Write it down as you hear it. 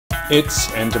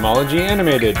It's Entomology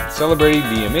Animated, celebrating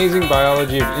the amazing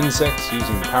biology of insects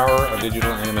using the power of digital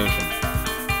animation.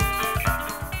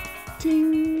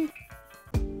 Ding!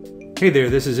 Hey there,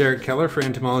 this is Eric Keller for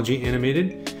Entomology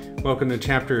Animated. Welcome to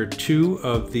Chapter 2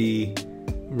 of the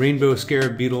Rainbow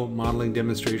Scarab Beetle modeling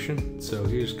demonstration. So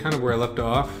here's kind of where I left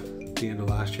off at the end of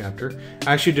last chapter.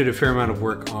 I actually did a fair amount of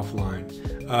work offline,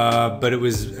 but it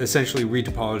was essentially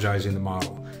retopologizing the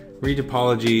model.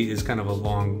 Retopology is kind of a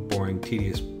long, boring,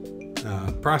 tedious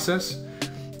process,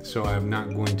 so I'm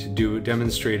not going to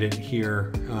demonstrate it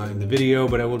here in the video,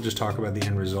 but I will just talk about the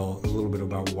end result, a little bit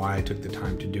about why I took the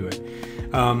time to do it.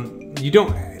 You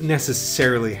don't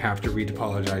necessarily have to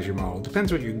retopologize your model. It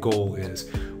depends what your goal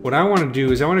is. What I want to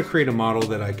do is I want to create a model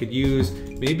that I could use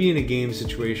maybe in a game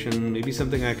situation, maybe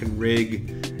something I can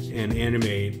rig and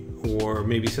animate, or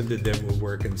maybe something that would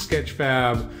work in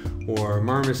Sketchfab or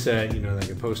Marmoset, you know, that I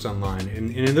could post online.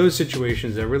 And in those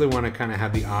situations, I really want to kind of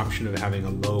have the option of having a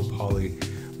low poly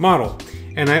model.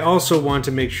 And I also want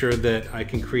to make sure that I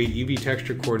can create UV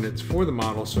texture coordinates for the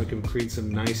model so I can create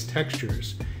some nice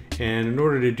textures. And in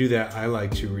order to do that, I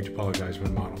like to retopologize my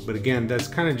model. But again, that's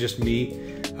kind of just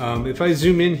me. If I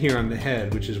zoom in here on the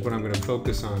head, which is what I'm going to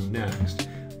focus on next,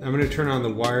 I'm going to turn on the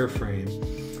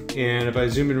wireframe. And if I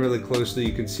zoom in really closely,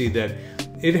 you can see that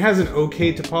it has an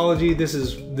okay topology.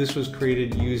 This was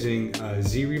created using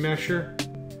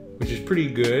ZBrush, which is pretty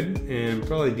good and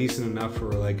probably decent enough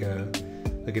for like an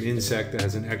insect that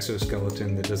has an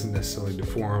exoskeleton that doesn't necessarily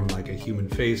deform like a human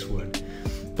face would.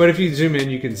 But if you zoom in,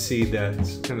 you can see that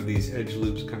kind of these edge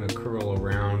loops kind of curl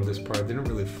around this part. They don't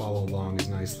really follow along as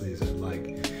nicely as I'd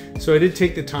like. So I did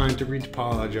take the time to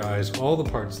retopologize all the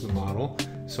parts of the model.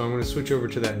 So I'm going to switch over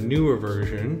to that newer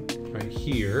version right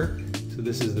here. So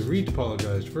this is the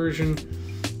retopologized version.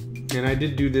 And I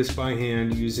did do this by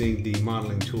hand using the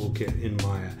modeling toolkit in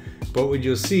Maya. But what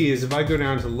you'll see is if I go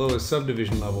down to the lowest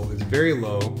subdivision level, it's very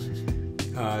low.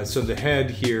 So the head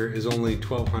here is only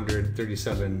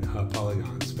 1237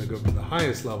 polygons. If I go up to the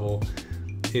highest level,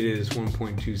 it is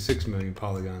 1.26 million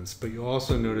polygons. But you'll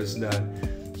also notice that,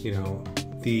 you know,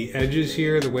 the edges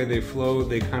here, the way they flow,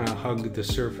 they kind of hug the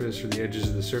surface or the edges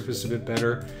of the surface a bit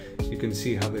better. You can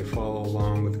see how they follow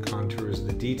along with the contours of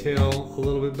the detail a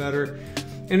little bit better.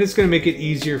 And it's going to make it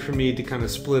easier for me to kind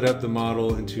of split up the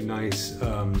model into nice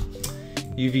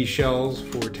UV shells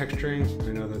for texturing.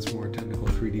 I know that's more technical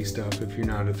 3D stuff. If you're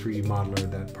not a 3D modeler,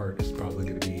 that part is probably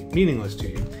going to be meaningless to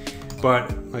you.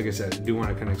 But like I said, I do want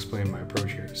to kind of explain my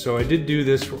approach here. So I did do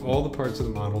this for all the parts of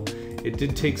the model. It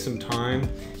did take some time.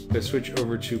 If I switch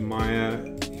over to Maya,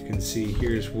 you can see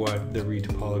here's what the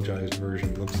retopologized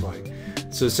version looks like.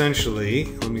 So essentially,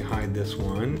 let me hide this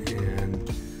one, and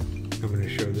I'm going to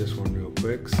show this one real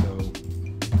quick. So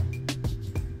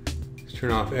let's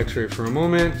turn off X-ray for a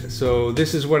moment. So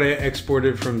this is what I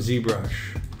exported from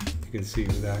ZBrush. You can see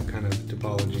that kind of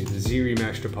topology, the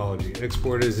Z-remesh topology.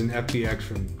 Exported as an FBX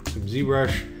from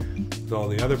ZBrush with all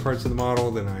the other parts of the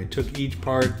model. Then I took each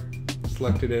part,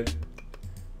 selected it,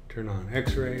 turned on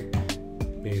X-ray,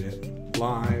 made it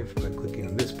live by clicking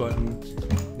on this button.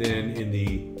 Then in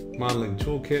the modeling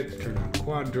toolkit, turned on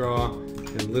quad draw,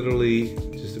 and literally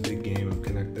just a big game of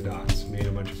connect the dots. Made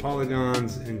a bunch of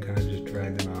polygons and kind of just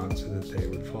dragged them out so that they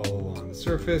would follow along the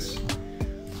surface.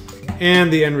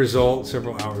 And the end result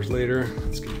several hours later,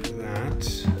 let's get to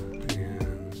that.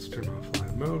 And let's turn off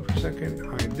live mode for a second,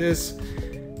 hide this,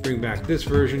 bring back this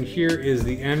version. Here is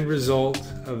the end result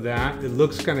of that. It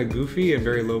looks kind of goofy and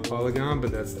very low polygon,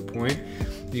 but that's the point.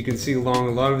 You can see along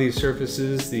a lot of these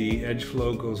surfaces, the edge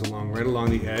flow goes along right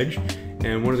along the edge.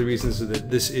 And one of the reasons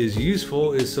that this is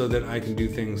useful is so that I can do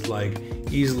things like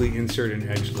easily insert an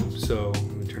edge loop. So let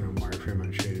me turn on wireframe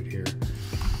unshaded here.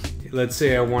 Let's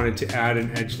say I wanted to add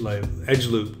an edge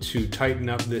loop to tighten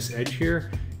up this edge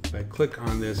here. If I click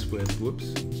on this with,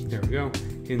 whoops, there we go,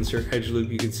 insert edge loop,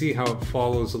 you can see how it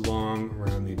follows along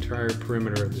around the entire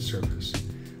perimeter of the surface.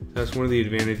 That's one of the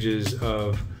advantages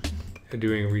of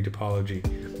doing retopology.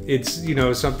 It's, you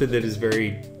know, something that is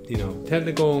very, you know,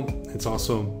 technical. It's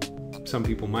also, some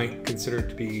people might consider it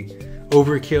to be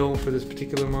overkill for this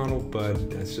particular model, but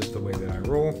that's just the way that I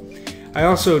roll. I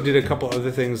also did a couple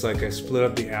other things, like I split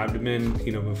up the abdomen.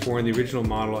 You know, before in the original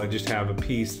model, I just have a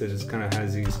piece that is kind of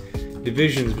has these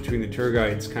divisions between the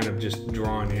tergites kind of just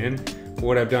drawn in. But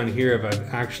what I've done here,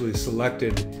 I've actually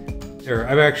selected, or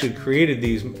I've actually created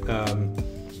these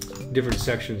different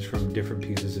sections from different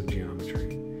pieces of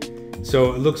geometry.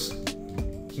 So it looks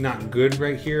not good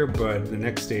right here, but the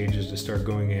next stage is to start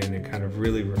going in and kind of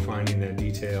really refining that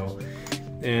detail.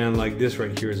 And like this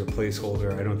right here is a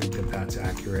placeholder. I don't think that that's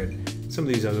accurate. some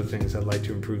of these other things I'd like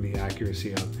to improve the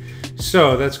accuracy of.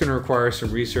 So that's going to require some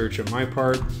research on my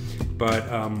part, but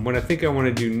what I think I want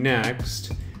to do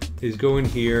next is go in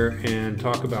here and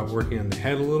talk about working on the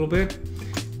head a little bit,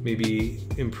 maybe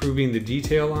improving the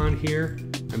detail on here.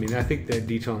 I mean, I think that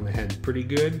detail on the head's pretty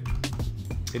good.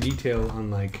 The detail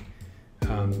on like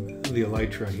the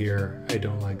elytra here, I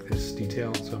don't like this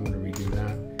detail, so I'm going to redo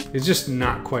that. It's just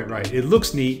not quite right. It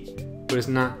looks neat, but it's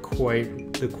not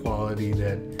quite the quality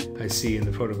that I see in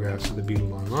the photographs of the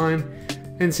beetle online.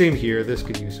 And same here, this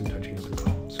could use some touching up as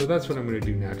well. So that's what I'm going to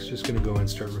do next. Just going to go and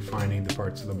start refining the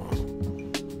parts of the model.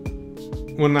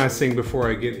 One last thing before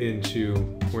I get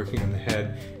into working on the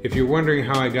head. If you're wondering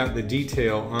how I got the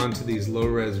detail onto these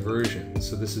low-res versions,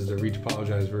 so this is the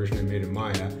retopologized version I made in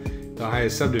Maya, the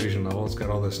highest subdivision level, it's got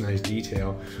all this nice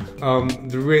detail.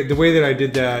 The way that I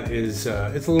did that is,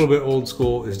 it's a little bit old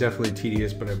school, it's definitely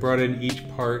tedious, but I brought in each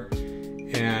part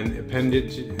and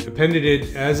appended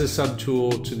it as a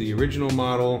subtool to the original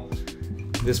model,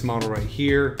 this model right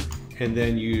here, and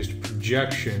then used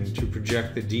projection to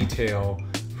project the detail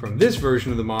from this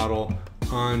version of the model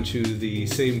onto the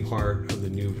same part of the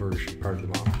new version part of the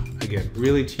model. Again,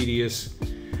 really tedious,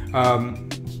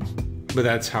 but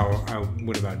that's how I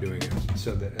went about doing it.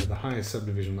 So that at the highest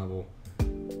subdivision level,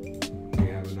 we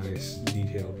have a nice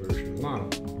detailed version of the model.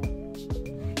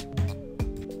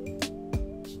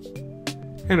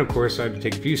 And of course, I had to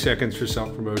take a few seconds for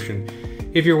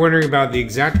self-promotion. If you're wondering about the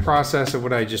exact process of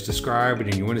what I just described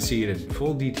and you want to see it in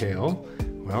full detail,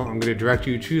 well, I'm going to direct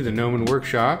you to the Gnomon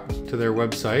Workshop, to their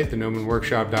website,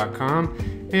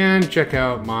 thegnomonworkshop.com, and check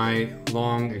out my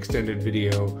long extended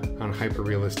video on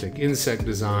hyper-realistic insect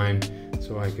design.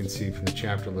 So I can see from the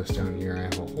chapter list down here, I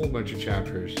have a whole bunch of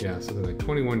chapters. Yeah, so there's like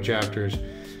 21 chapters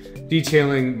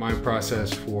detailing my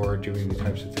process for doing the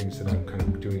types of things that I'm kind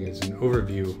of doing as an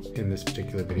overview in this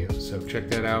particular video. So check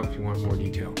that out if you want more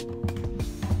detail.